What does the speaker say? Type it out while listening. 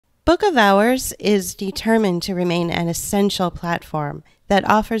Book of Hours is determined to remain an essential platform that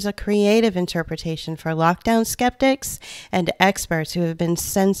offers a creative interpretation for lockdown skeptics and experts who have been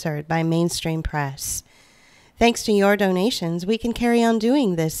censored by mainstream press. Thanks to your donations, we can carry on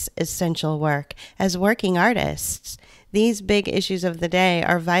doing this essential work as working artists. These big issues of the day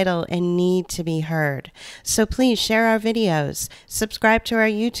are vital and need to be heard. So please share our videos, subscribe to our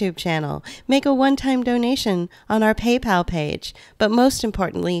YouTube channel, make a one-time donation on our PayPal page, but most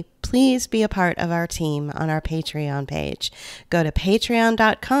importantly, please be a part of our team on our Patreon page. Go to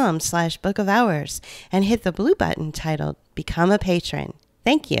patreon.com/bookofhours and hit the blue button titled Become a Patron.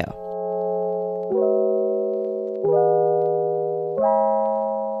 Thank you.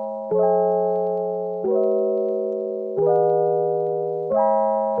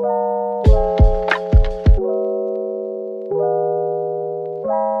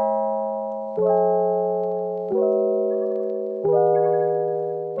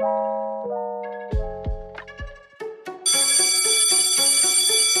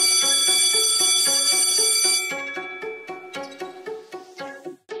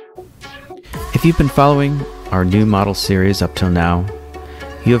 If you've been following our new model series up till now,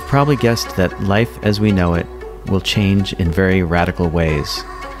 you have probably guessed that life as we know it will change in very radical ways.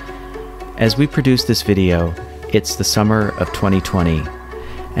 As we produce this video, it's the summer of 2020,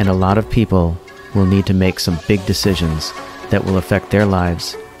 and a lot of people will need to make some big decisions that will affect their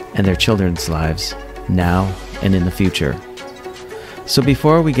lives and their children's lives now and in the future. So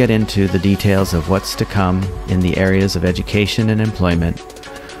before we get into the details of what's to come in the areas of education and employment,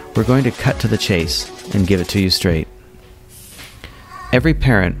 we're going to cut to the chase and give it to you straight. Every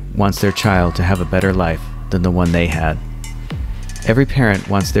parent wants their child to have a better life than the one they had. Every parent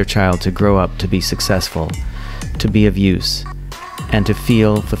wants their child to grow up to be successful, to be of use, and to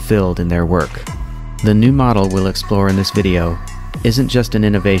feel fulfilled in their work. The new model we'll explore in this video isn't just an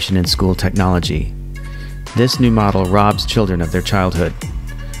innovation in school technology. This new model robs children of their childhood.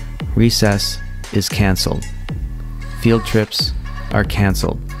 Recess is canceled. Field trips are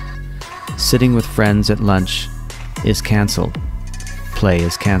canceled. Sitting with friends at lunch is canceled. Play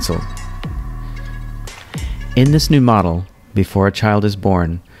is canceled. In this new model, before a child is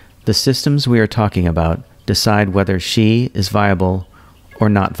born, the systems we are talking about decide whether she is viable or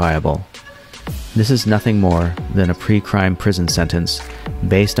not viable. This is nothing more than a pre-crime prison sentence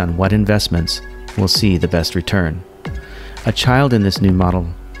based on what investments will see the best return. A child in this new model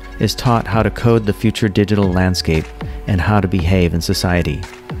is taught how to code the future digital landscape and how to behave in society.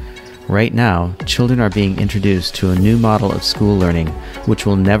 Right now, children are being introduced to a new model of school learning which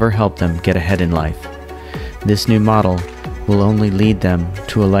will never help them get ahead in life. This new model will only lead them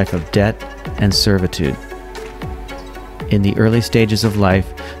to a life of debt and servitude. In the early stages of life,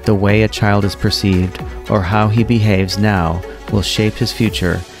 the way a child is perceived or how he behaves now will shape his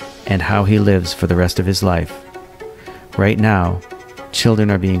future and how he lives for the rest of his life. Right now, children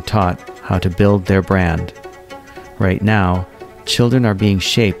are being taught how to build their brand. Right now, children are being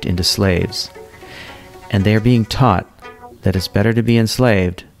shaped into slaves, and they are being taught that it's better to be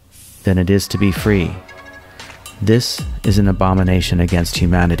enslaved than it is to be free. This is an abomination against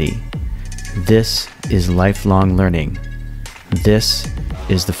humanity. This is lifelong learning. This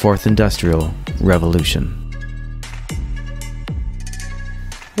is the Fourth Industrial Revolution.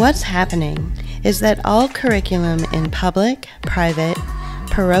 What's happening is that all curriculum in public, private,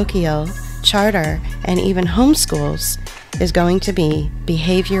 parochial, charter, and even homeschools is going to be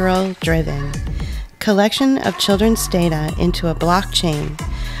behavioral driven. Collection of children's data into a blockchain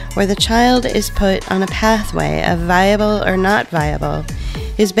where the child is put on a pathway of viable or not viable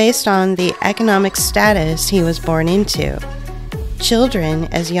is based on the economic status he was born into. Children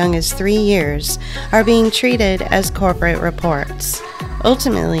as young as 3 years are being treated as corporate reports.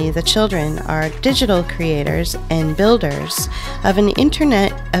 Ultimately, the children are digital creators and builders of an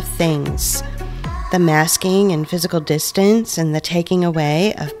Internet of Things. The masking and physical distance and the taking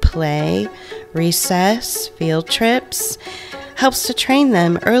away of play, recess, field trips helps to train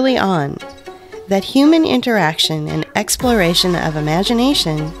them early on that human interaction and exploration of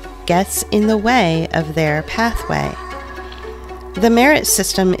imagination gets in the way of their pathway. The merit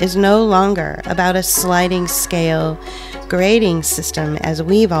system is no longer about a sliding scale grading system as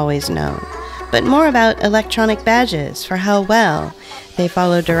we've always known, but more about electronic badges for how well they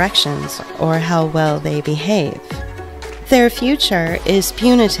follow directions or how well they behave. Their future is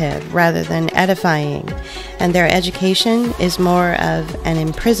punitive rather than edifying, and their education is more of an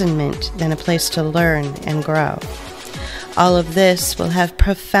imprisonment than a place to learn and grow. All of this will have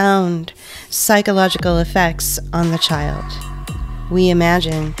profound psychological effects on the child. We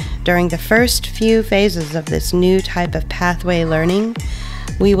imagine during the first few phases of this new type of pathway learning,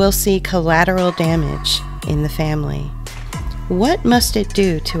 we will see collateral damage in the family. What must it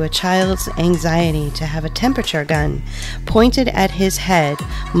do to a child's anxiety to have a temperature gun pointed at his head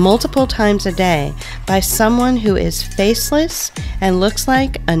multiple times a day by someone who is faceless and looks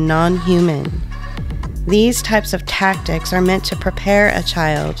like a non-human? These types of tactics are meant to prepare a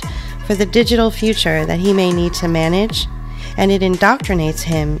child for the digital future that he may need to manage, and it indoctrinates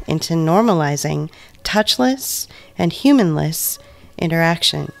him into normalizing touchless and humanless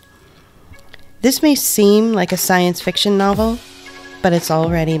interaction. This may seem like a science fiction novel, but it's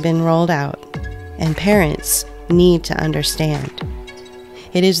already been rolled out, and parents need to understand.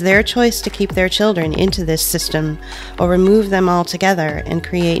 It is their choice to keep their children into this system or remove them altogether and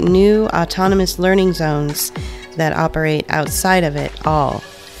create new autonomous learning zones that operate outside of it all.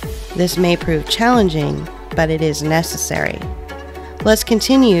 This may prove challenging, but it is necessary. Let's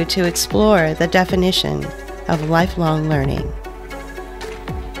continue to explore the definition of lifelong learning.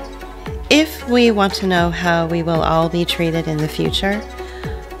 If we want to know how we will all be treated in the future,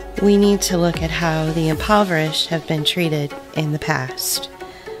 we need to look at how the impoverished have been treated in the past.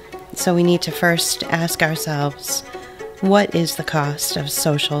 So we need to first ask ourselves, what is the cost of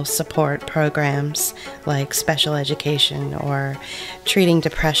social support programs like special education or treating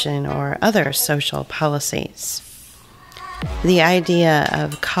depression or other social policies? The idea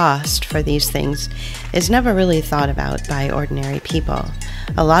of cost for these things is never really thought about by ordinary people.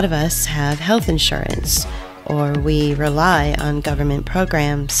 A lot of us have health insurance, or we rely on government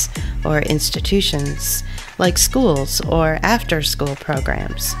programs or institutions like schools or after-school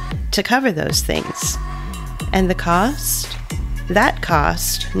programs to cover those things. And the cost? That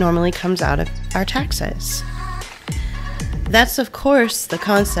cost normally comes out of our taxes. That's, of course, the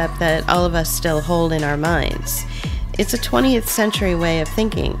concept that all of us still hold in our minds. It's a 20th century way of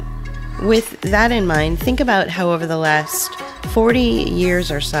thinking. With that in mind, think about how over the last 40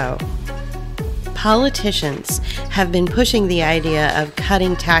 years or so, politicians have been pushing the idea of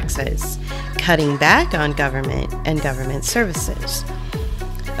cutting taxes, cutting back on government and government services.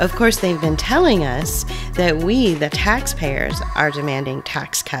 Of course, they've been telling us that we, the taxpayers, are demanding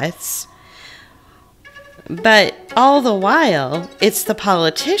tax cuts. But all the while, it's the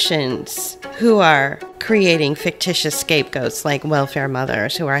politicians who are creating fictitious scapegoats like welfare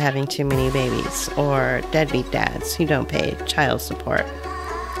mothers who are having too many babies or deadbeat dads who don't pay child support.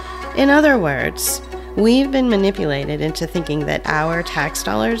 In other words, we've been manipulated into thinking that our tax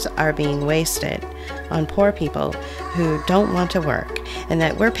dollars are being wasted on poor people who don't want to work and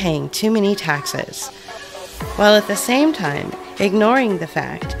that we're paying too many taxes, while at the same time ignoring the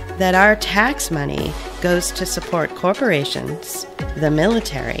fact that our tax money goes to support corporations, the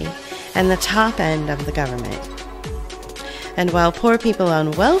military, and the top end of the government. And while poor people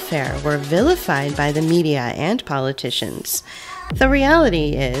on welfare were vilified by the media and politicians, the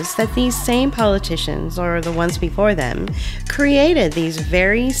reality is that these same politicians, or the ones before them, created these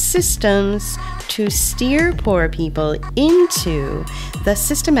very systems to steer poor people into the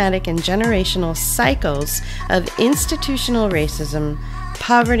systematic and generational cycles of institutional racism,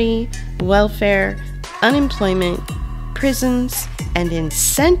 poverty, welfare, unemployment, prisons, and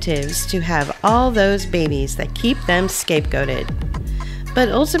incentives to have all those babies that keep them scapegoated. But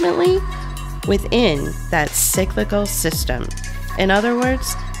ultimately, within that cyclical system, in other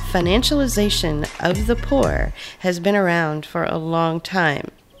words, financialization of the poor has been around for a long time,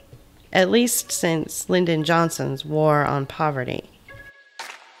 at least since Lyndon Johnson's War on Poverty.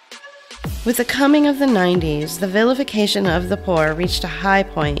 With the coming of the 90s, the vilification of the poor reached a high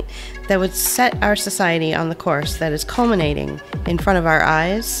point that would set our society on the course that is culminating in front of our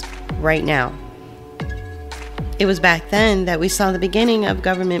eyes right now. It was back then that we saw the beginning of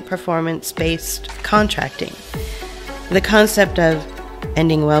government performance-based contracting. The concept of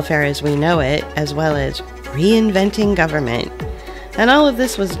ending welfare as we know it, as well as reinventing government. And all of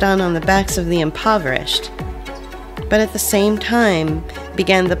this was done on the backs of the impoverished. But at the same time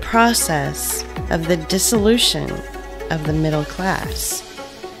began the process of the dissolution of the middle class.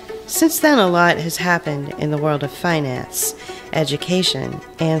 Since then, a lot has happened in the world of finance, education,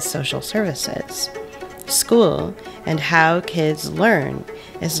 and social services. School and how kids learn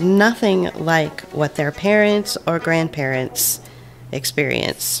is nothing like what their parents or grandparents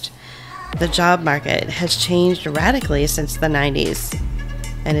experienced. The job market has changed radically since the 90s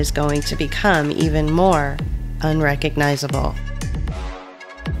and is going to become even more unrecognizable.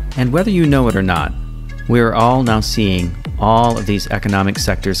 And whether you know it or not, we are all now seeing all of these economic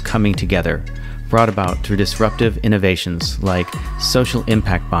sectors coming together, brought about through disruptive innovations like social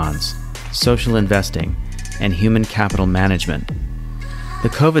impact bonds, social investing, and human capital management. The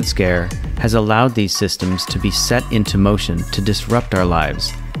COVID scare has allowed these systems to be set into motion to disrupt our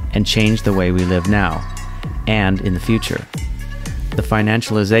lives and change the way we live now and in the future. The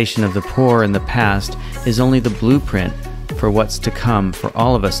financialization of the poor in the past is only the blueprint for what's to come for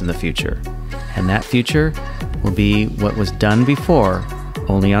all of us in the future. And that future will be what was done before,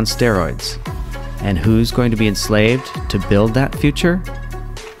 only on steroids. And who's going to be enslaved to build that future?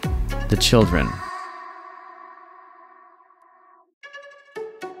 The children.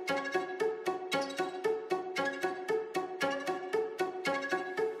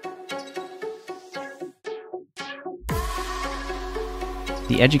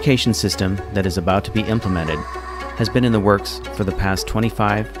 The education system that is about to be implemented has been in the works for the past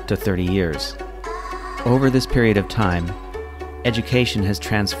 25 to 30 years. Over this period of time, education has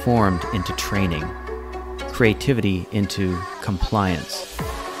transformed into training, creativity into compliance,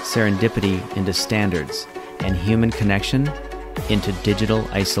 serendipity into standards, and human connection into digital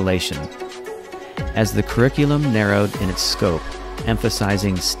isolation. As the curriculum narrowed in its scope,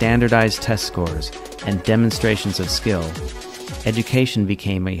 emphasizing standardized test scores and demonstrations of skill, education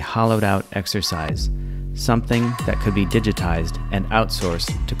became a hollowed-out exercise, something that could be digitized and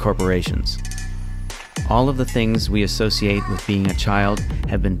outsourced to corporations. All of the things we associate with being a child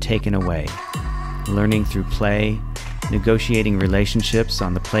have been taken away. Learning through play, negotiating relationships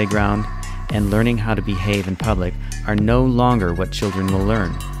on the playground, and learning how to behave in public are no longer what children will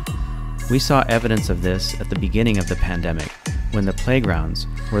learn. We saw evidence of this at the beginning of the pandemic, when the playgrounds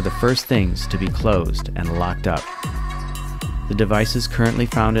were the first things to be closed and locked up. The devices currently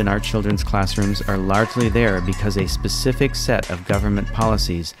found in our children's classrooms are largely there because a specific set of government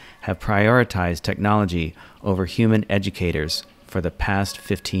policies have prioritized technology over human educators for the past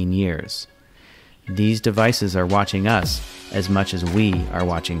 15 years. These devices are watching us as much as we are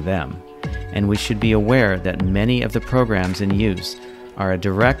watching them, and we should be aware that many of the programs in use are a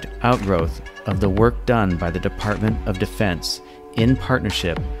direct outgrowth of the work done by the Department of Defense in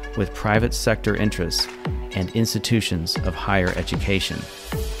partnership with private sector interests and institutions of higher education.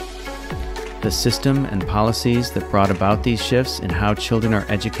 The system and policies that brought about these shifts in how children are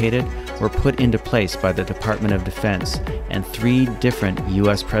educated were put into place by the Department of Defense and 3 different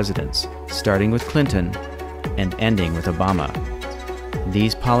U.S. presidents, starting with Clinton and ending with Obama.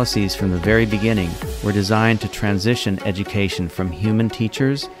 These policies from the very beginning were designed to transition education from human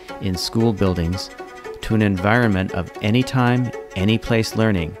teachers in school buildings to an environment of anytime, anyplace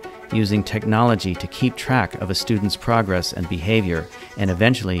learning, using technology to keep track of a student's progress and behavior, and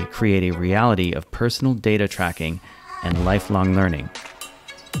eventually create a reality of personal data tracking and lifelong learning.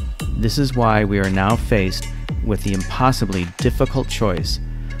 This is why we are now faced with the impossibly difficult choice,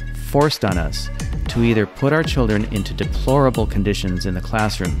 forced on us, to either put our children into deplorable conditions in the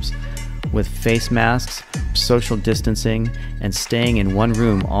classrooms, with face masks, social distancing, and staying in one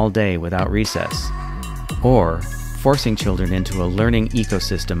room all day without recess, or forcing children into a learning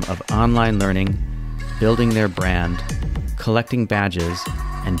ecosystem of online learning, building their brand, collecting badges,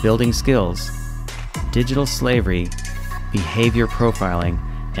 and building skills, digital slavery, behavior profiling,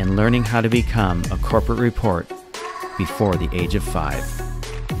 and learning how to become a corporate report before the age of 5.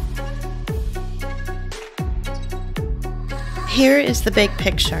 Here is the big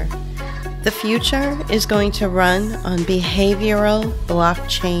picture. The future is going to run on behavioral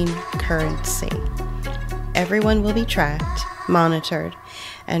blockchain currency. Everyone will be tracked, monitored,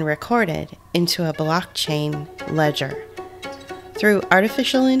 and recorded into a blockchain ledger. Through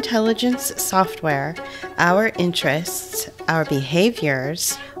artificial intelligence software, our interests, our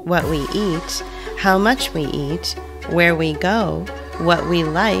behaviors, what we eat, how much we eat, where we go, what we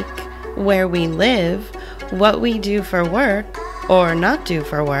like, where we live, what we do for work or not do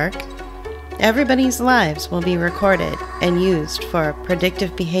for work, everybody's lives will be recorded and used for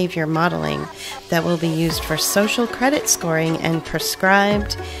predictive behavior modeling that will be used for social credit scoring and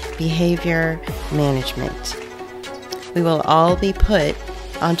prescribed behavior management. We will all be put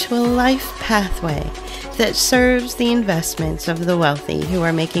onto a life pathway that serves the investments of the wealthy who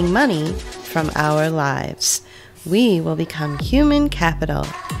are making money from our lives. We will become human capital,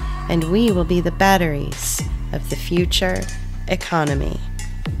 and we will be the batteries of the future economy.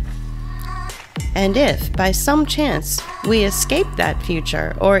 And if, by some chance, we escape that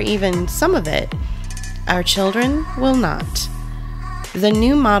future, or even some of it, our children will not. The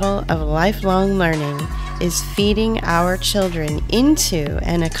new model of lifelong learning is feeding our children into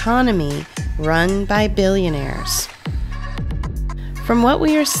an economy run by billionaires. From what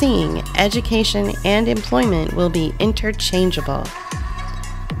we are seeing, education and employment will be interchangeable.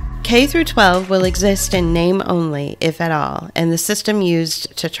 K through 12 will exist in name only, if at all, and the system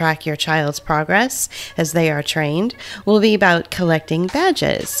used to track your child's progress as they are trained will be about collecting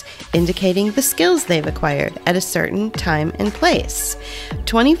badges, indicating the skills they've acquired at a certain time and place.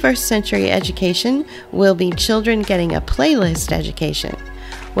 21st century education will be children getting a playlist education,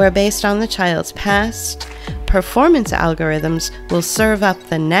 where based on the child's past, performance algorithms will serve up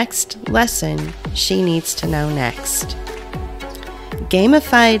the next lesson she needs to know next.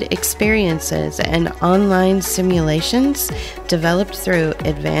 Gamified experiences and online simulations developed through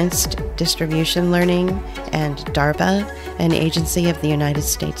Advanced Distribution Learning and DARPA, an agency of the United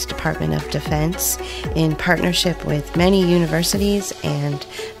States Department of Defense, in partnership with many universities and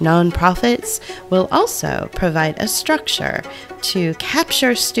nonprofits, will also provide a structure to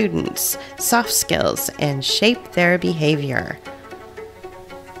capture students' soft skills and shape their behavior.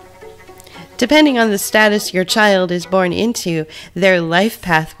 Depending on the status your child is born into, their life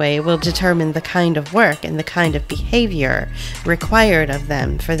pathway will determine the kind of work and the kind of behavior required of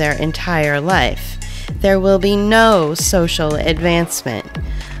them for their entire life. There will be no social advancement.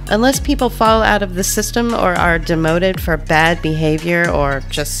 Unless people fall out of the system or are demoted for bad behavior or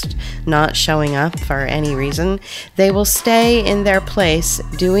just not showing up for any reason, they will stay in their place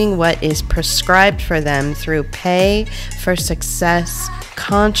doing what is prescribed for them through pay for success,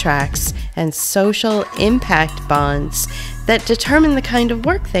 contracts, and social impact bonds that determine the kind of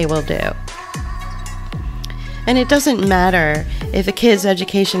work they will do. And it doesn't matter if a kid's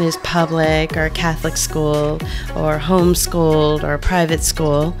education is public or Catholic school or homeschooled or private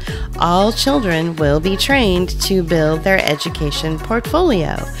school, all children will be trained to build their education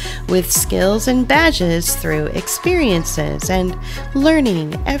portfolio with skills and badges through experiences and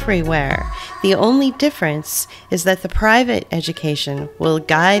learning everywhere. The only difference is that the private education will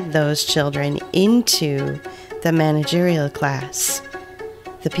guide those children into the managerial class,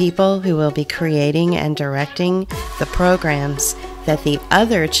 the people who will be creating and directing the programs that the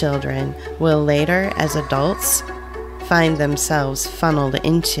other children will later, as adults, find themselves funneled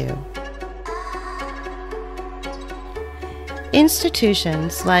into.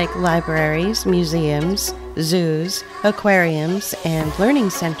 Institutions like libraries, museums, zoos, aquariums, and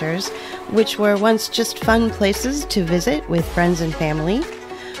learning centers, which were once just fun places to visit with friends and family,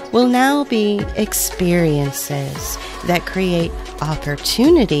 will now be experiences that create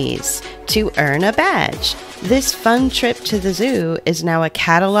opportunities to earn a badge. This fun trip to the zoo is now a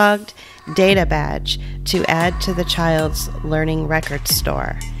cataloged data badge to add to the child's learning record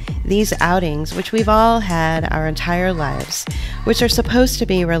store. These outings, which we've all had our entire lives, which are supposed to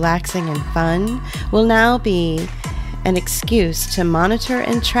be relaxing and fun, will now be an excuse to monitor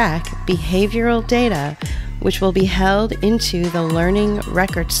and track behavioral data which will be held into the Learning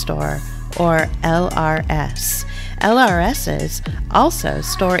Record Store, or LRS. LRSs also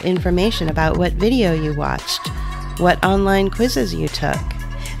store information about what video you watched, what online quizzes you took,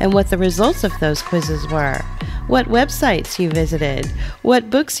 and what the results of those quizzes were, what websites you visited,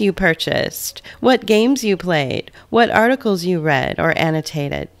 what books you purchased, what games you played, what articles you read or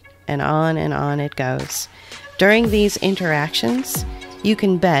annotated, and on it goes. During these interactions, you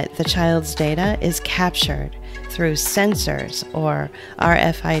can bet the child's data is captured through sensors or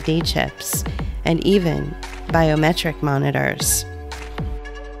RFID chips and even biometric monitors.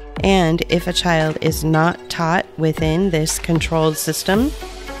 And if a child is not taught within this controlled system,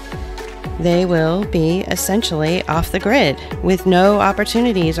 they will be essentially off the grid with no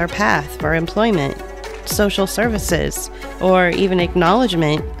opportunities or path for employment, social services, or even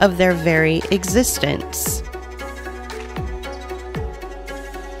acknowledgement of their very existence.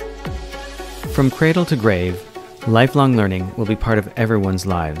 From cradle to grave, lifelong learning will be part of everyone's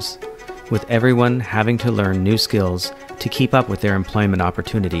lives, with everyone having to learn new skills to keep up with their employment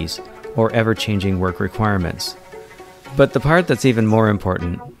opportunities or ever-changing work requirements. But the part that's even more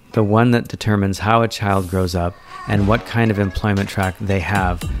important, the one that determines how a child grows up and what kind of employment track they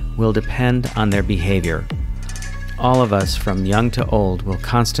have, will depend on their behavior. All of us, from young to old, will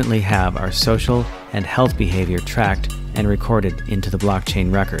constantly have our social and health behavior tracked and recorded into the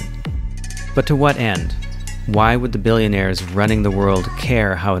blockchain record. But to what end? Why would the billionaires running the world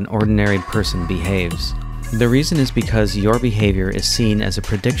care how an ordinary person behaves? The reason is because your behavior is seen as a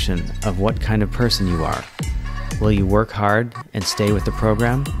prediction of what kind of person you are. Will you work hard and stay with the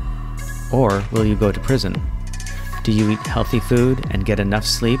program? Or will you go to prison? Do you eat healthy food and get enough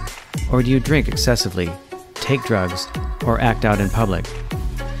sleep? Or do you drink excessively, take drugs, or act out in public?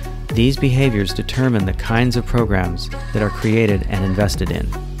 These behaviors determine the kinds of programs that are created and invested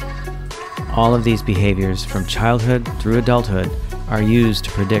in. All of these behaviors, from childhood through adulthood, are used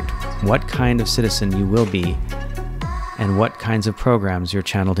to predict what kind of citizen you will be and what kinds of programs you're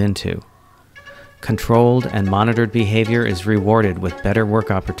channeled into. Controlled and monitored behavior is rewarded with better work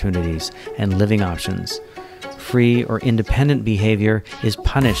opportunities and living options. Free or independent behavior is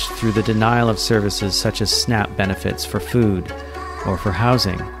punished through the denial of services such as SNAP benefits for food or for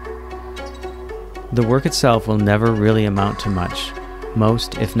housing. The work itself will never really amount to much.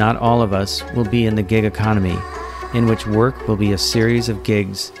 Most, if not all of us, will be in the gig economy, in which work will be a series of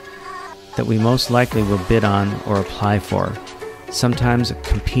gigs that we most likely will bid on or apply for, sometimes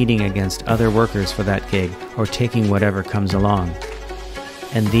competing against other workers for that gig or taking whatever comes along.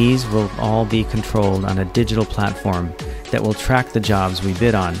 And these will all be controlled on a digital platform that will track the jobs we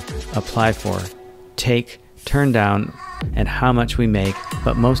bid on, apply for, take, turn down, and how much we make,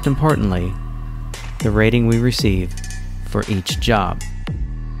 but most importantly, the rating we receive for each job.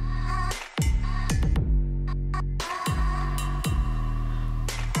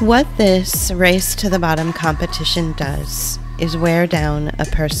 What this race to the bottom competition does is wear down a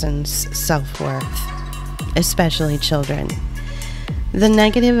person's self-worth, especially children. The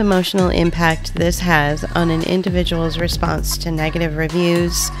negative emotional impact this has on an individual's response to negative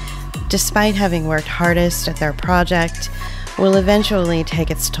reviews, despite having worked hardest at their project, will eventually take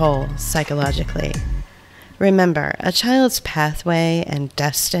its toll psychologically. Remember, a child's pathway and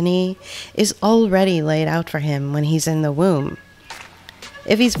destiny is already laid out for him when he's in the womb.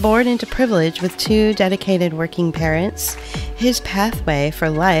 If he's born into privilege with 2 dedicated working parents, his pathway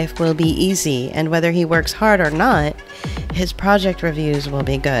for life will be easy, and whether he works hard or not, his project reviews will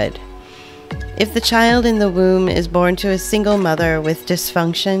be good. If the child in the womb is born to a single mother with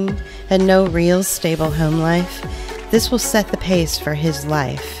dysfunction and no real stable home life, this will set the pace for his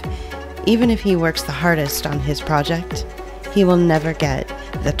life. Even if he works the hardest on his project, he will never get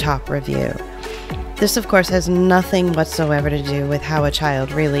the top review. This, of course, has nothing whatsoever to do with how a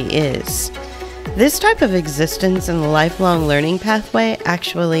child really is. This type of existence and lifelong learning pathway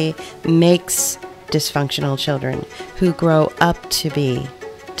actually makes dysfunctional children who grow up to be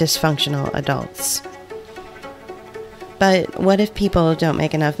dysfunctional adults. But what if people don't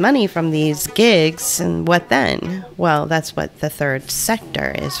make enough money from these gigs, and what then? Well, that's what the third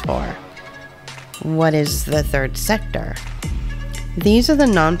sector is for. What is the third sector? These are the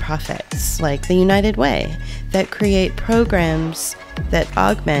nonprofits, like the United Way, that create programs that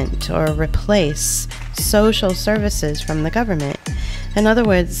augment or replace social services from the government. In other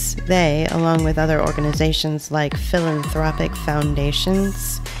words, they, along with other organizations like philanthropic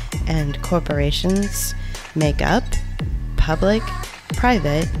foundations and corporations, make up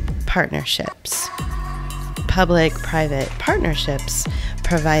public-private partnerships. Public-private partnerships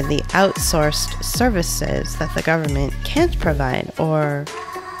provide the outsourced services that the government can't provide or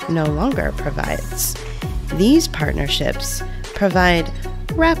no longer provides. These partnerships provide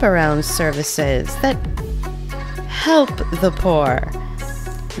wraparound services that help the poor.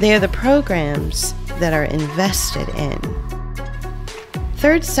 They are the programs that are invested in.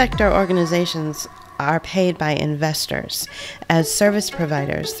 Third sector organizations are paid by investors as service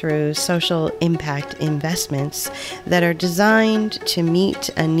providers through social impact investments that are designed to meet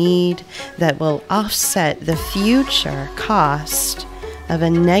a need that will offset the future cost of a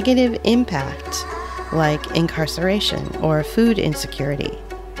negative impact like incarceration or food insecurity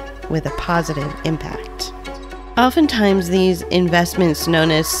with a positive impact. Oftentimes, these investments,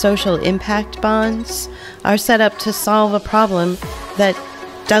 known as social impact bonds, are set up to solve a problem that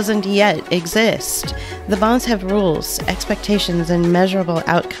doesn't yet exist. The bonds have rules, expectations, and measurable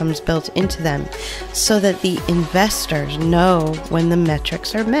outcomes built into them so that the investors know when the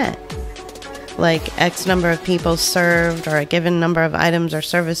metrics are met. Like X number of people served or a given number of items or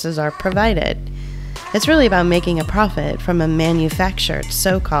services are provided. It's really about making a profit from a manufactured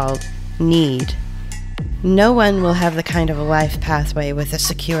so-called need. No one will have the kind of life pathway with a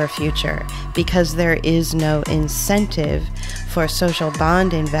secure future because there is no incentive for social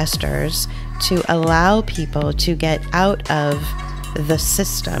bond investors to allow people to get out of the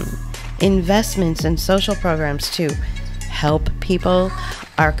system. Investments in social programs to help people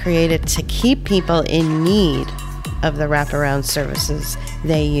are created to keep people in need of the wraparound services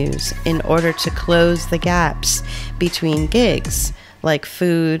they use in order to close the gaps between gigs like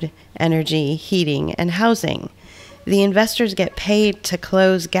food, energy, heating, and housing. The investors get paid to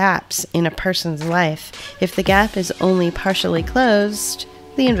close gaps in a person's life. If the gap is only partially closed,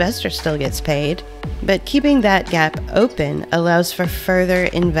 the investor still gets paid. But keeping that gap open allows for further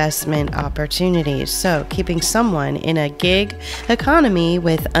investment opportunities. So keeping someone in a gig economy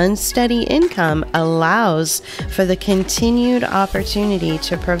with unsteady income allows for the continued opportunity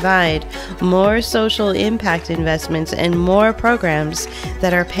to provide more social impact investments and more programs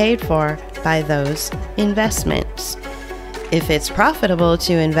that are paid for by those investments. If it's profitable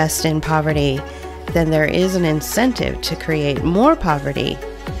to invest in poverty, then there is an incentive to create more poverty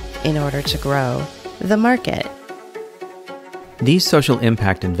in order to grow the market. These social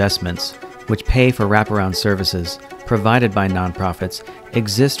impact investments, which pay for wraparound services provided by nonprofits,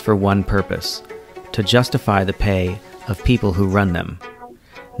 exist for one purpose: to justify the pay of people who run them.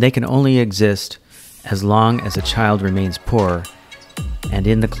 They can only exist as long as a child remains poor and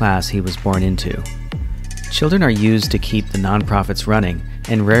in the class he was born into. Children are used to keep the nonprofits running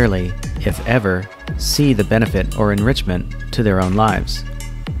and rarely, if ever, see the benefit or enrichment to their own lives.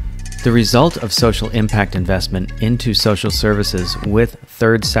 The result of social impact investment into social services with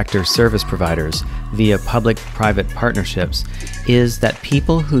third sector service providers via public-private partnerships is that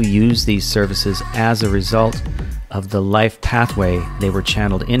people who use these services as a result of the life pathway they were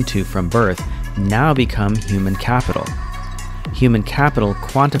channeled into from birth now become human capital. Human capital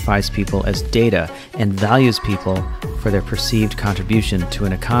quantifies people as data and values people for their perceived contribution to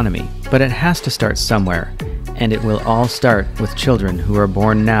an economy. But it has to start somewhere, and it will all start with children who are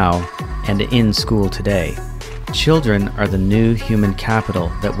born now and in school today. Children are the new human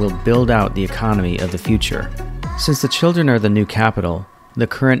capital that will build out the economy of the future. Since the children are the new capital, the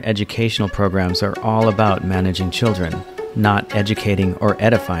current educational programs are all about managing children, not educating or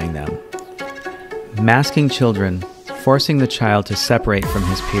edifying them. Masking children, forcing the child to separate from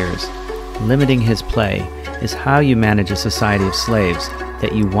his peers, limiting his play, is how you manage a society of slaves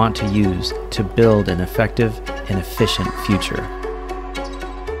that you want to use to build an effective and efficient future.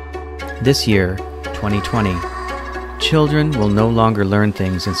 This year, 2020, children will no longer learn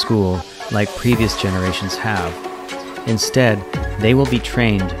things in school like previous generations have. Instead, they will be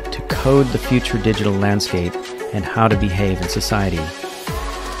trained to code the future digital landscape and how to behave in society.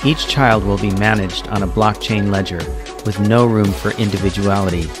 Each child will be managed on a blockchain ledger with no room for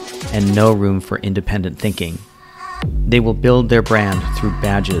individuality and no room for independent thinking. They will build their brand through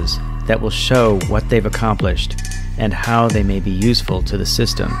badges that will show what they've accomplished and how they may be useful to the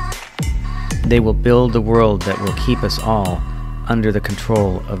system. They will build the world that will keep us all under the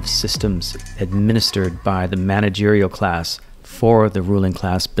control of systems administered by the managerial class for the ruling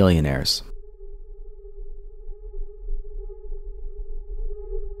class billionaires.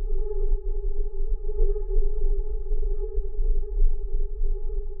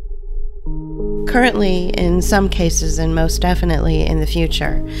 Currently, in some cases, and most definitely in the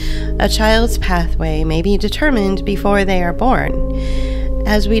future, a child's pathway may be determined before they are born.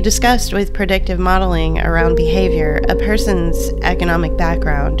 As we discussed with predictive modeling around behavior, a person's economic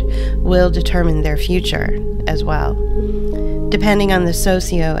background will determine their future as well. Depending on the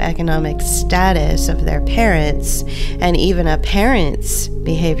socioeconomic status of their parents, and even a parent's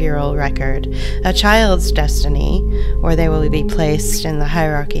behavioral record, a child's destiny, where they will be placed in the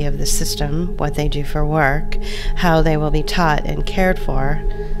hierarchy of the system, what they do for work, how they will be taught and cared for,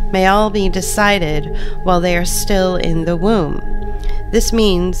 may all be decided while they are still in the womb. This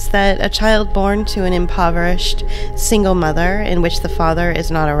means that a child born to an impoverished single mother in which the father is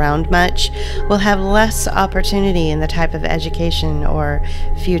not around much will have less opportunity in the type of education or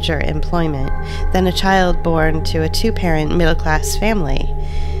future employment than a child born to a two-parent middle-class family.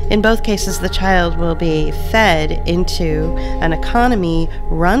 In both cases, the child will be fed into an economy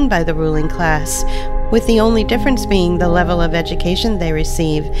run by the ruling class, with the only difference being the level of education they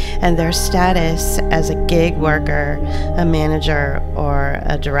receive and their status as a gig worker, a manager, or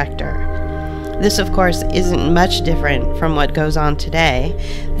a director. This, of course, isn't much different from what goes on today.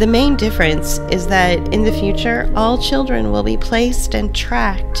 The main difference is that in the future, all children will be placed and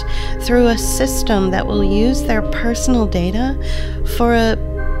tracked through a system that will use their personal data for a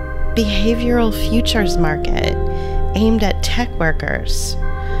behavioral futures market aimed at tech workers,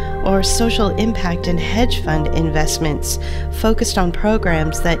 or social impact and hedge fund investments focused on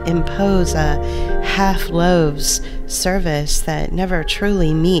programs that impose a half-loaves service that never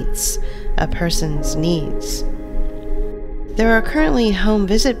truly meets a person's needs. There are currently home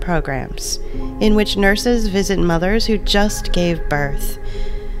visit programs in which nurses visit mothers who just gave birth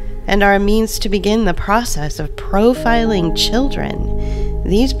and are a means to begin the process of profiling children.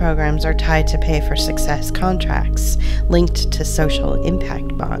 These programs are tied to pay for success contracts linked to social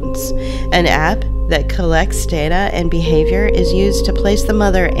impact bonds. An app that collects data and behavior is used to place the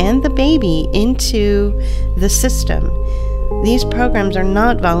mother and the baby into the system. These programs are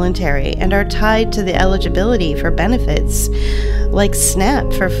not voluntary and are tied to the eligibility for benefits like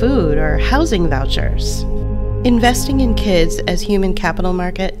SNAP for food or housing vouchers. Investing in kids as human capital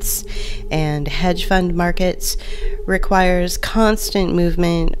markets and hedge fund markets requires constant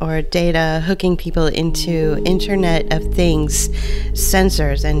movement or data hooking people into Internet of Things,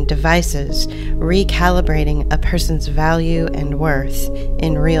 sensors, and devices, recalibrating a person's value and worth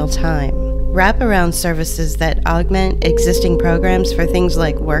in real time. Wraparound services that augment existing programs for things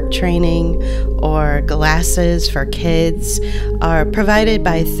like work training or glasses for kids are provided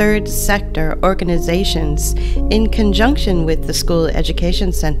by third sector organizations in conjunction with the school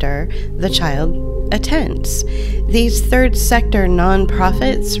education center the child attends. These third sector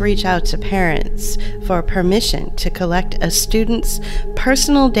nonprofits reach out to parents for permission to collect a student's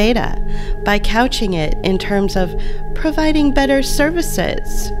personal data by couching it in terms of providing better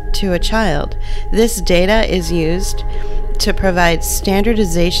services to a child. This data is used to provide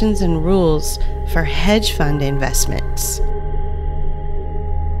standardizations and rules for hedge fund investments.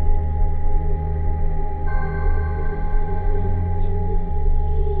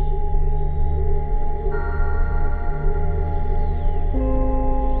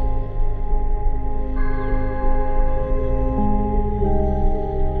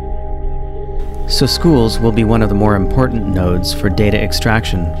 So schools will be one of the more important nodes for data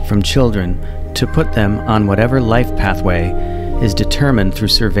extraction from children to put them on whatever life pathway is determined through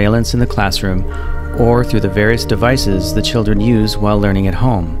surveillance in the classroom or through the various devices the children use while learning at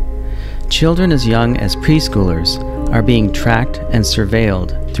home. Children as young as preschoolers are being tracked and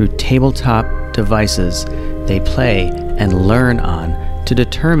surveilled through tabletop devices they play and learn on to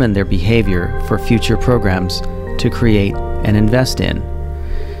determine their behavior for future programs to create and invest in.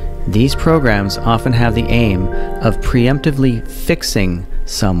 These programs often have the aim of preemptively fixing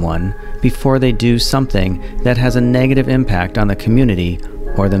someone before they do something that has a negative impact on the community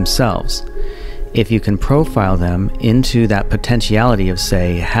or themselves. If you can profile them into that potentiality of,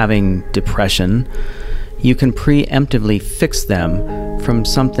 say, having depression, you can preemptively fix them from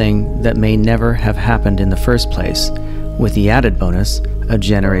something that may never have happened in the first place, with the added bonus of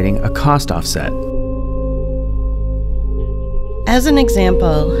generating a cost offset. As an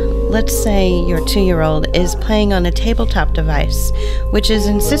example, let's say your 2-year-old is playing on a tabletop device, which is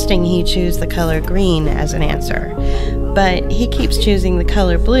insisting he choose the color green as an answer. But he keeps choosing the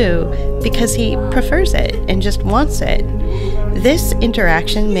color blue because he prefers it and just wants it. This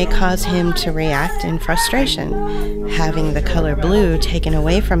interaction may cause him to react in frustration. Having the color blue taken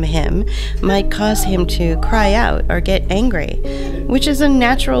away from him might cause him to cry out or get angry, which is a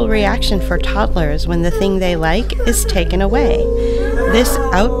natural reaction for toddlers when the thing they like is taken away. This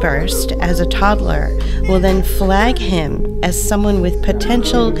outburst as a toddler will then flag him as someone with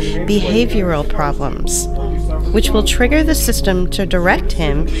potential behavioral problems, which will trigger the system to direct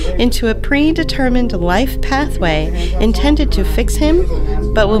him into a predetermined life pathway intended to fix him,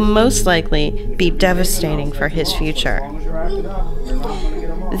 but will most likely be devastating for his future.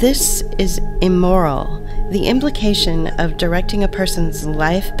 This is immoral. The implication of directing a person's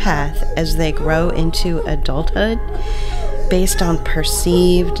life path as they grow into adulthood based on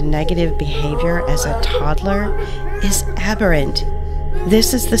perceived negative behavior as a toddler is aberrant.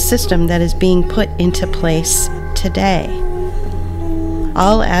 This is the system that is being put into place today.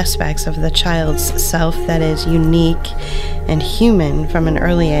 All aspects of the child's self that is unique and human from an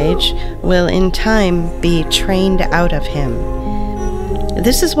early age will in time be trained out of him.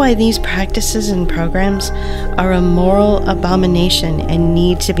 This is why these practices and programs are a moral abomination and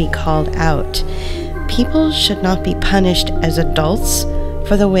need to be called out. People should not be punished as adults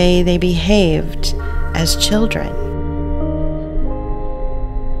for the way they behaved as children.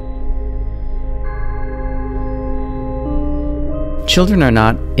 Children are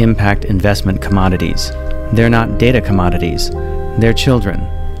not impact investment commodities. They're not data commodities. They're children.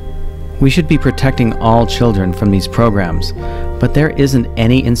 We should be protecting all children from these programs, but there isn't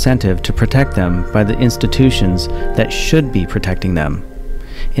any incentive to protect them by the institutions that should be protecting them.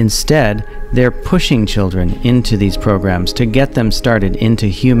 Instead, they're pushing children into these programs to get them started into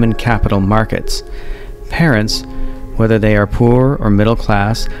human capital markets. Parents, whether they are poor or middle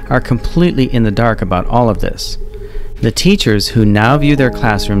class, are completely in the dark about all of this. The teachers who now view their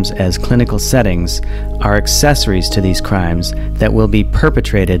classrooms as clinical settings are accessories to these crimes that will be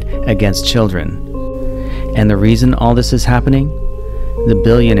perpetrated against children. And the reason all this is happening? The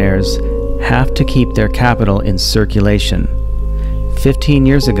billionaires have to keep their capital in circulation. 15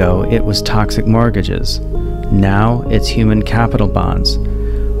 years ago, it was toxic mortgages. Now it's human capital bonds.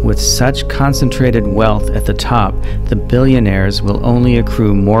 With such concentrated wealth at the top, the billionaires will only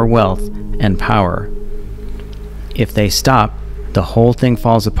accrue more wealth and power. If they stop, the whole thing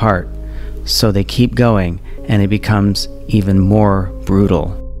falls apart. So they keep going, and it becomes even more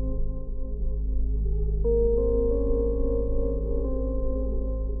brutal.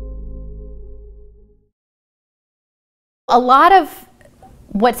 A lot of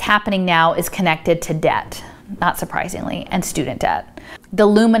what's happening now is connected to debt, not surprisingly, and student debt. The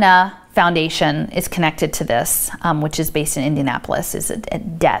Lumina Foundation is connected to this, which is based in Indianapolis, is a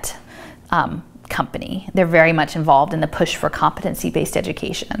debt company. They're very much involved in the push for competency-based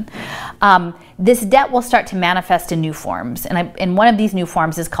education. This debt will start to manifest in new forms, and one of these new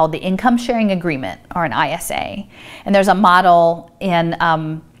forms is called the Income Sharing Agreement, or an ISA. And there's a model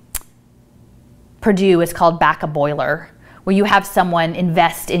in Purdue, it's called Back a Boiler, where you have someone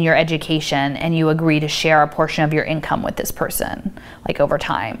invest in your education and you agree to share a portion of your income with this person, like over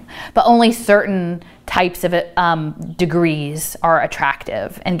time. But only certain types of degrees are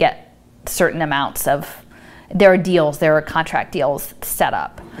attractive and get certain amounts of, there are contract deals set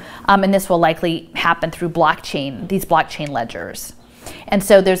up. And this will likely happen through blockchain, these blockchain ledgers. And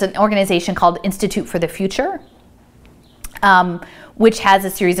so there's an organization called Institute for the Future, which has a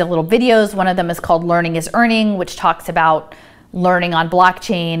series of little videos. One of them is called Learning is Earning, which talks about learning on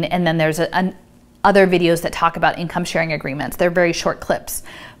blockchain. And then there's other videos that talk about income sharing agreements. They're very short clips.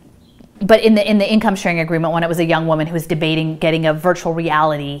 But in the income sharing agreement one, it was a young woman who was debating getting a virtual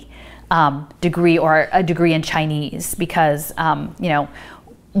reality degree or a degree in Chinese because, you know,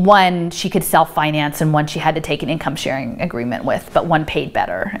 one she could self-finance and one she had to take an income sharing agreement with, but one paid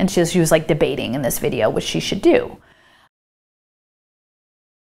better. And she was like debating in this video which she should do.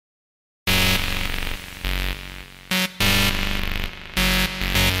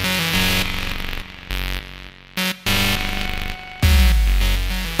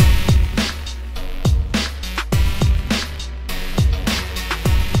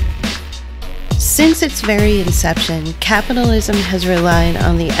 Since its very inception, capitalism has relied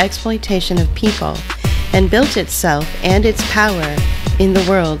on the exploitation of people and built itself and its power in the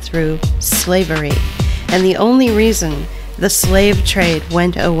world through slavery. And the only reason the slave trade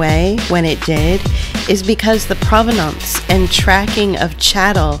went away when it did is because the provenance and tracking of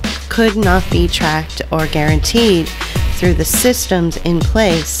chattel could not be tracked or guaranteed through the systems in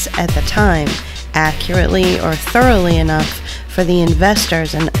place at the time accurately or thoroughly enough for the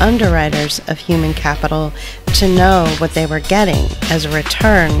investors and underwriters of human capital to know what they were getting as a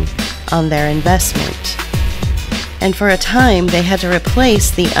return on their investment. And for a time, they had to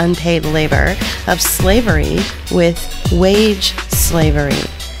replace the unpaid labor of slavery with wage slavery,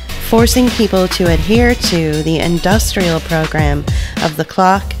 forcing people to adhere to the industrial program of the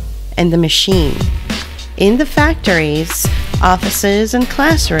clock and the machine. In the factories, offices, and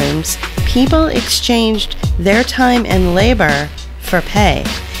classrooms, people exchanged their time and labor for pay,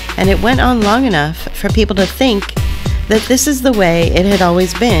 and it went on long enough for people to think that this is the way it had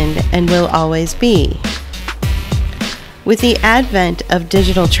always been and will always be. With the advent of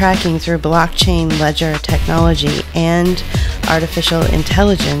digital tracking through blockchain ledger technology and artificial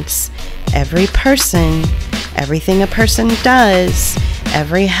intelligence, every person, everything a person does,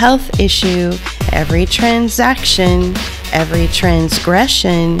 every health issue, every transaction, every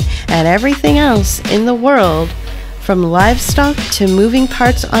transgression, and everything else in the world, from livestock to moving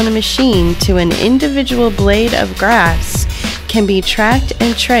parts on a machine to an individual blade of grass, can be tracked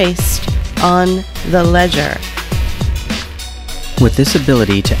and traced on the ledger. With this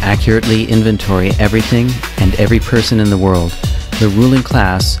ability to accurately inventory everything and every person in the world, the ruling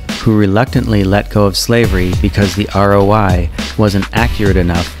class, who reluctantly let go of slavery because the ROI wasn't accurate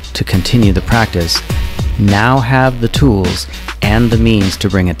enough to continue the practice, now have the tools and the means to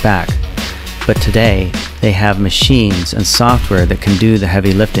bring it back. But today, they have machines and software that can do the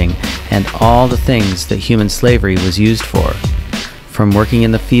heavy lifting and all the things that human slavery was used for. From working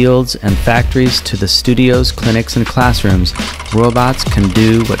in the fields and factories to the studios, clinics, and classrooms, robots can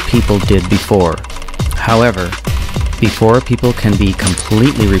do what people did before. However, before people can be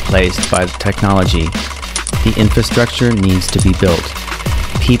completely replaced by the technology, the infrastructure needs to be built.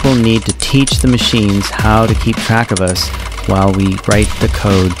 People need to teach the machines how to keep track of us while we write the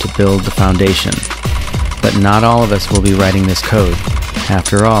code to build the foundation. But not all of us will be writing this code.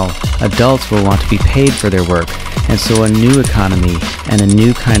 After all, adults will want to be paid for their work, and so a new economy and a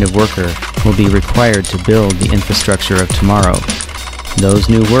new kind of worker will be required to build the infrastructure of tomorrow. Those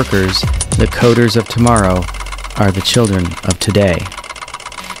new workers, the coders of tomorrow, are the children of today.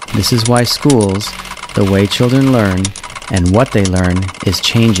 This is why schools, the way children learn, and what they learn is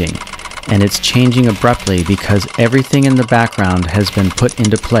changing. And it's changing abruptly because everything in the background has been put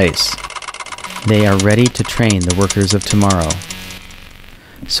into place. They are ready to train the workers of tomorrow.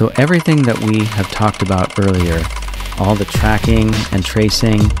 So everything that we have talked about earlier, all the tracking and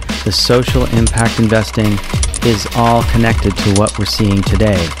tracing, the social impact investing, is all connected to what we're seeing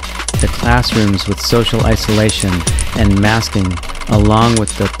today. The classrooms with social isolation and masking along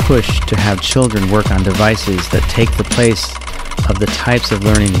with the push to have children work on devices that take the place of the types of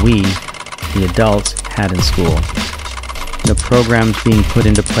learning we, the adults, had in school. The programs being put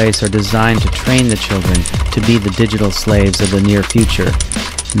into place are designed to train the children to be the digital slaves of the near future.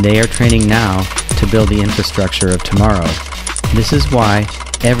 They are training now to build the infrastructure of tomorrow. This is why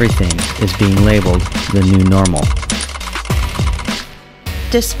everything is being labeled the new normal.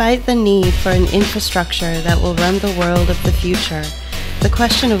 Despite the need for an infrastructure that will run the world of the future, the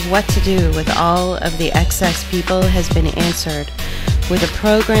question of what to do with all of the excess people has been answered with a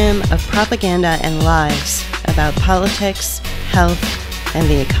program of propaganda and lies about politics, health, and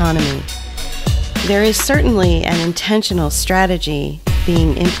the economy. There is certainly an intentional strategy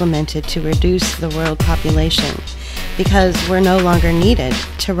being implemented to reduce the world population because we're no longer needed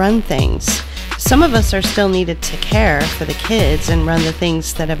to run things. Some of us are still needed to care for the kids and run the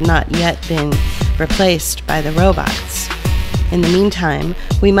things that have not yet been replaced by the robots. In the meantime,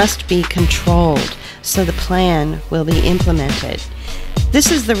 we must be controlled so the plan will be implemented.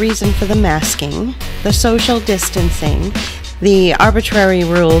 This is the reason for the masking, the social distancing, the arbitrary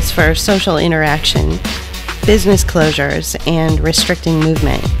rules for social interaction, business closures, and restricting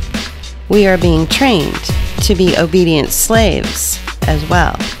movement. We are being trained to be obedient slaves as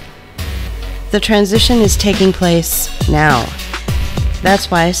well. The transition is taking place now.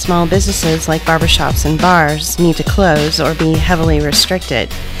 That's why small businesses like barbershops and bars need to close or be heavily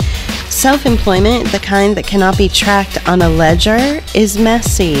restricted. Self-employment, the kind that cannot be tracked on a ledger, is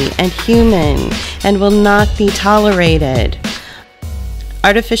messy and human and will not be tolerated.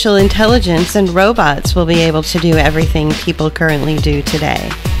 Artificial intelligence and robots will be able to do everything people currently do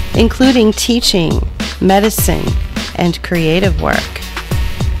today, including teaching, medicine, and creative work.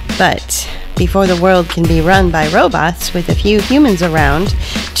 But before the world can be run by robots with a few humans around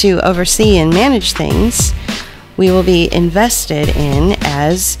to oversee and manage things, we will be invested in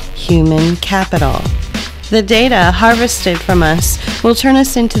as human capital. The data harvested from us will turn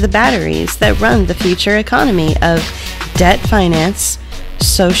us into the batteries that run the future economy of debt finance,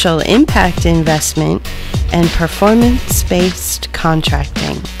 social impact investment, and performance-based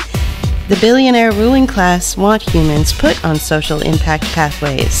contracting. The billionaire ruling class want humans put on social impact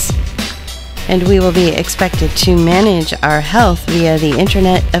pathways, and we will be expected to manage our health via the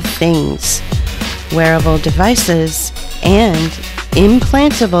Internet of Things, wearable devices, and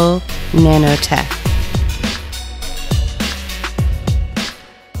implantable nanotech.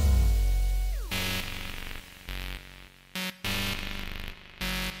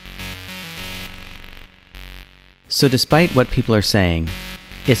 So despite what people are saying,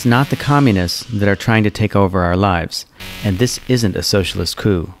 it's not the communists that are trying to take over our lives, and this isn't a socialist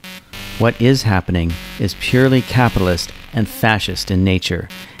coup. What is happening is purely capitalist and fascist in nature,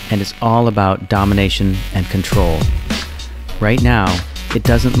 and it's all about domination and control. Right now, it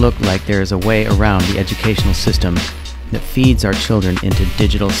doesn't look like there is a way around the educational system that feeds our children into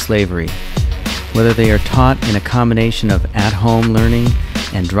digital slavery. Whether they are taught in a combination of at-home learning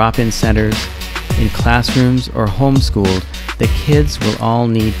and drop-in centers, in classrooms or homeschooled, the kids will all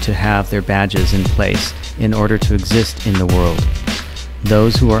need to have their badges in place in order to exist in the world.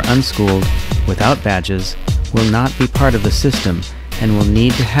 Those who are unschooled, without badges, will not be part of the system and will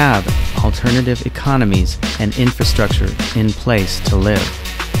need to have alternative economies and infrastructure in place to live.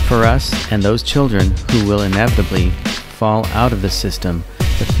 For us and those children who will inevitably fall out of the system,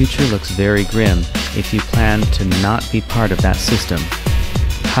 the future looks very grim if you plan to not be part of that system.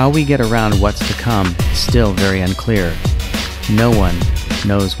 How we get around what's to come is still very unclear. No one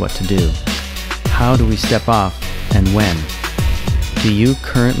knows what to do. How do we step off and when? Do you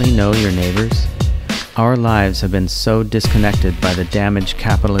currently know your neighbors? Our lives have been so disconnected by the damage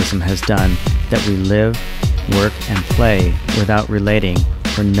capitalism has done that we live, work, and play without relating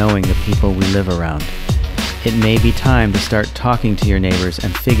or knowing the people we live around. It may be time to start talking to your neighbors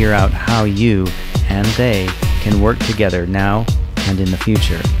and figure out how you and they can work together now and in the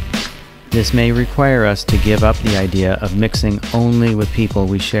future. This may require us to give up the idea of mixing only with people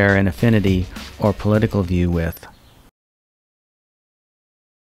we share an affinity or political view with.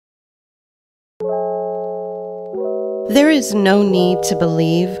 There is no need to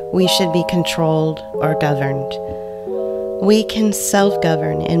believe we should be controlled or governed. We can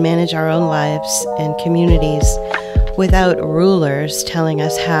self-govern and manage our own lives and communities without rulers telling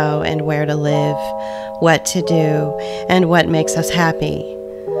us how and where to live, what to do, and what makes us happy.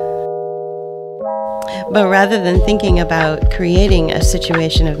 But rather than thinking about creating a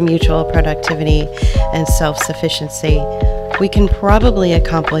situation of mutual productivity and self-sufficiency, we can probably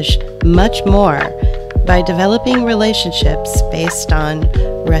accomplish much more by developing relationships based on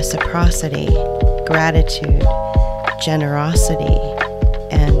reciprocity, gratitude, generosity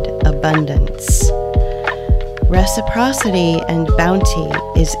and abundance. Reciprocity and bounty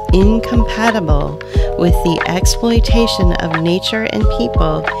is incompatible with the exploitation of nature and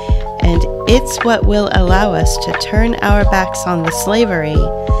people, and it's what will allow us to turn our backs on the slavery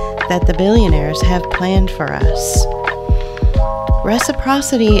that the billionaires have planned for us.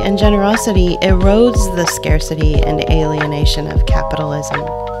 Reciprocity and generosity erodes the scarcity and alienation of capitalism.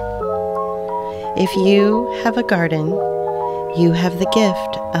 If you have a garden, you have the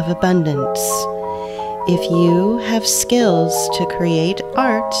gift of abundance. If you have skills to create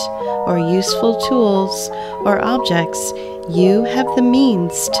art or useful tools or objects, you have the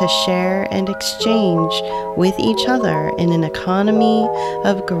means to share and exchange with each other in an economy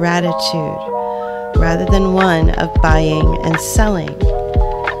of gratitude rather than one of buying and selling.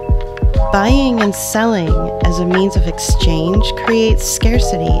 Buying and selling as a means of exchange creates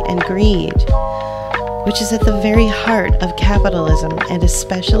scarcity and greed, which is at the very heart of capitalism, and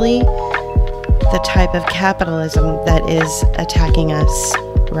especially the type of capitalism that is attacking us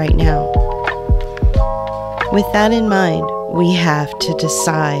right now. With that in mind, we have to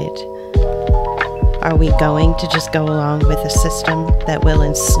decide, are we going to just go along with a system that will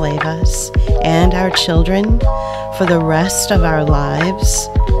enslave us and our children for the rest of our lives?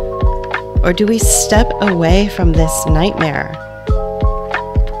 Or do we step away from this nightmare?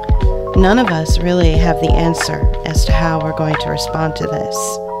 None of us really have the answer as to how we're going to respond to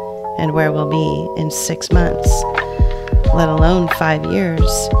this and where we'll be in 6 months, let alone 5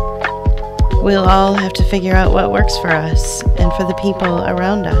 years. We'll all have to figure out what works for us and for the people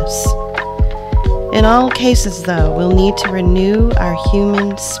around us. In all cases, though, we'll need to renew our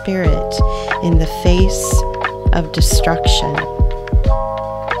human spirit in the face of destruction.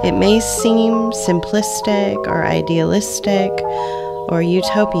 It may seem simplistic or idealistic or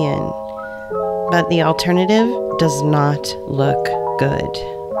utopian, but the alternative does not look good.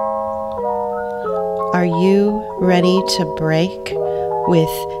 Are you ready to break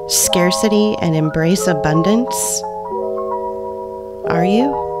with scarcity and embrace abundance? Are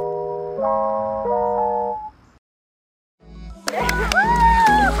you?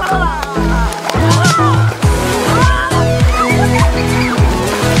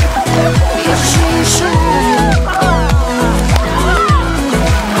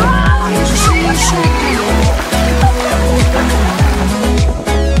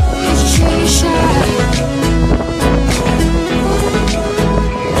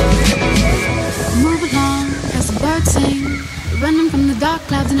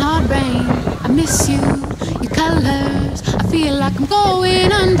 Clouds and hard rain, I miss you, your colors. I feel like I'm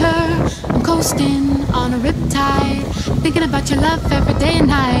going under. I'm coasting on a riptide, thinking about your love every day and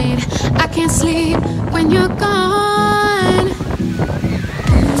night. I can't sleep when you're gone.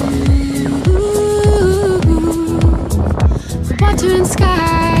 Ooh, water and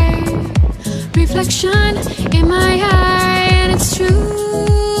sky, reflection in my eye, and it's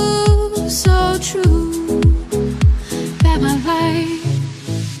true, so true, that my life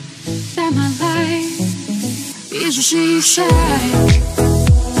is a she-shy.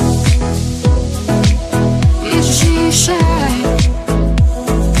 Is a she-shy.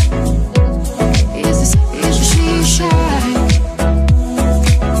 Is a she-shy.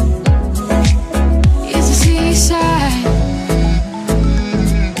 Is a seaside.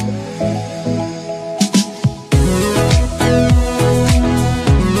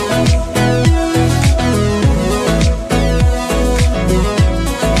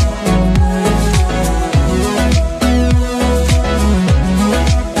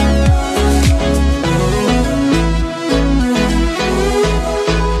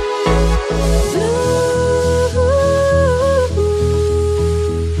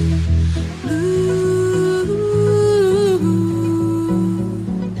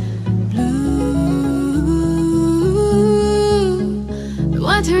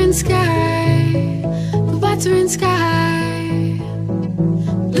 Water and sky, the water and sky.